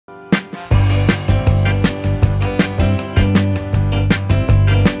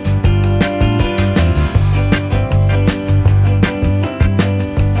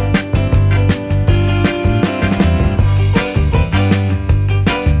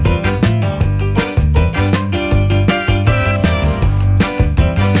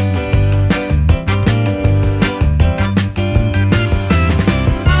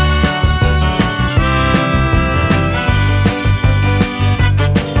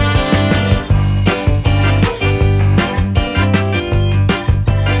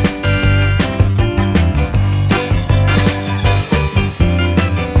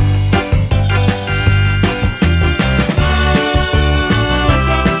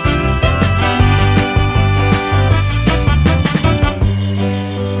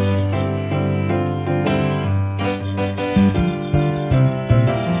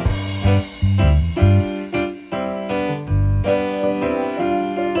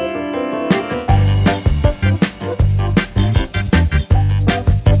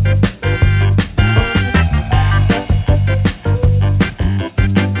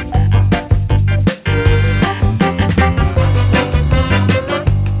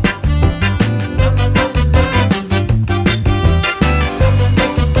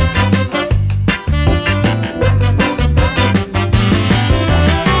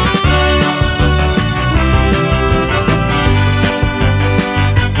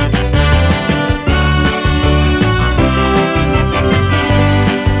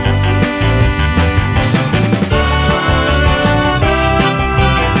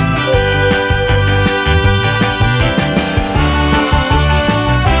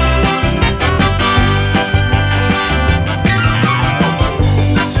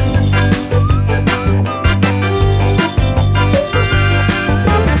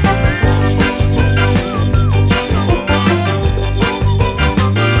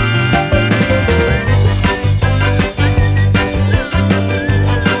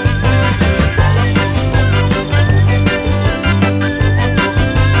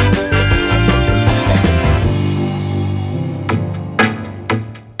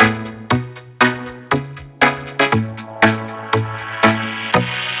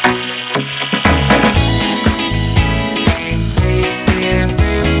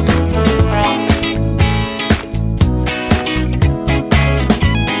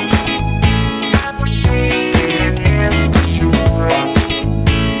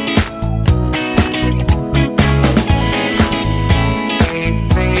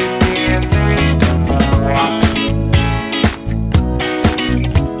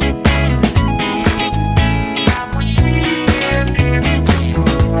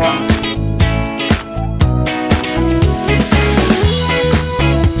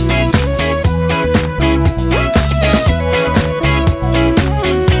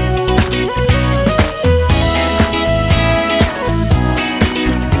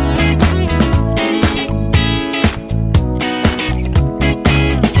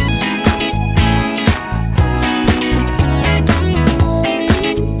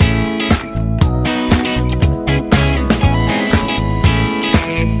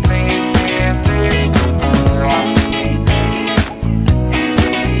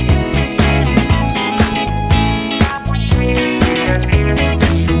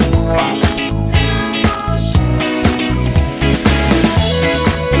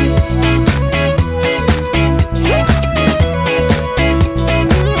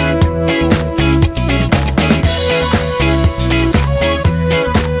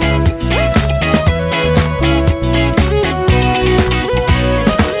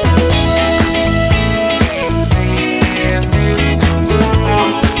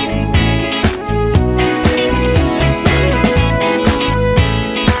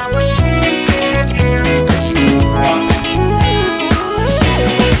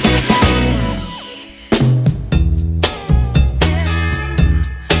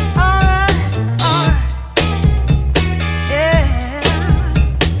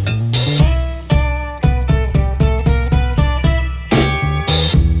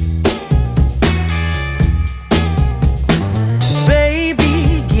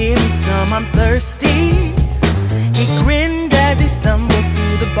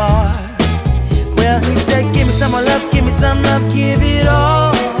love, give it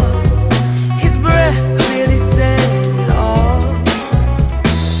all. His breath clearly said it all.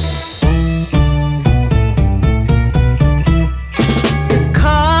 His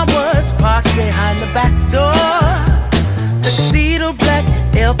car was parked behind the back door. Tuxedo black,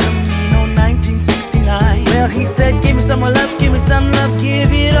 El Camino, 1969. Well, he said, give me some more love, give me some love,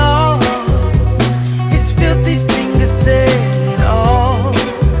 give it all. His filthy fingers said it all.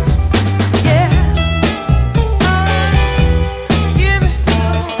 Yeah. Give it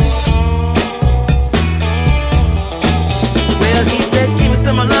all. Well, he said, give me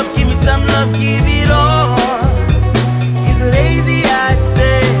some more love, give me some love, give it all. His lazy eyes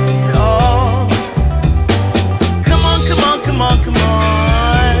said it all. Come on, come on, come on, come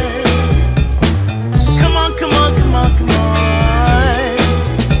on. Come on, come on, come on, come on.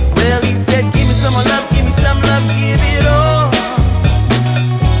 Well, he said, give me some more love, give me some love, give it all.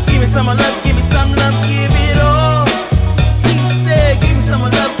 Give me some more love, give me some love, give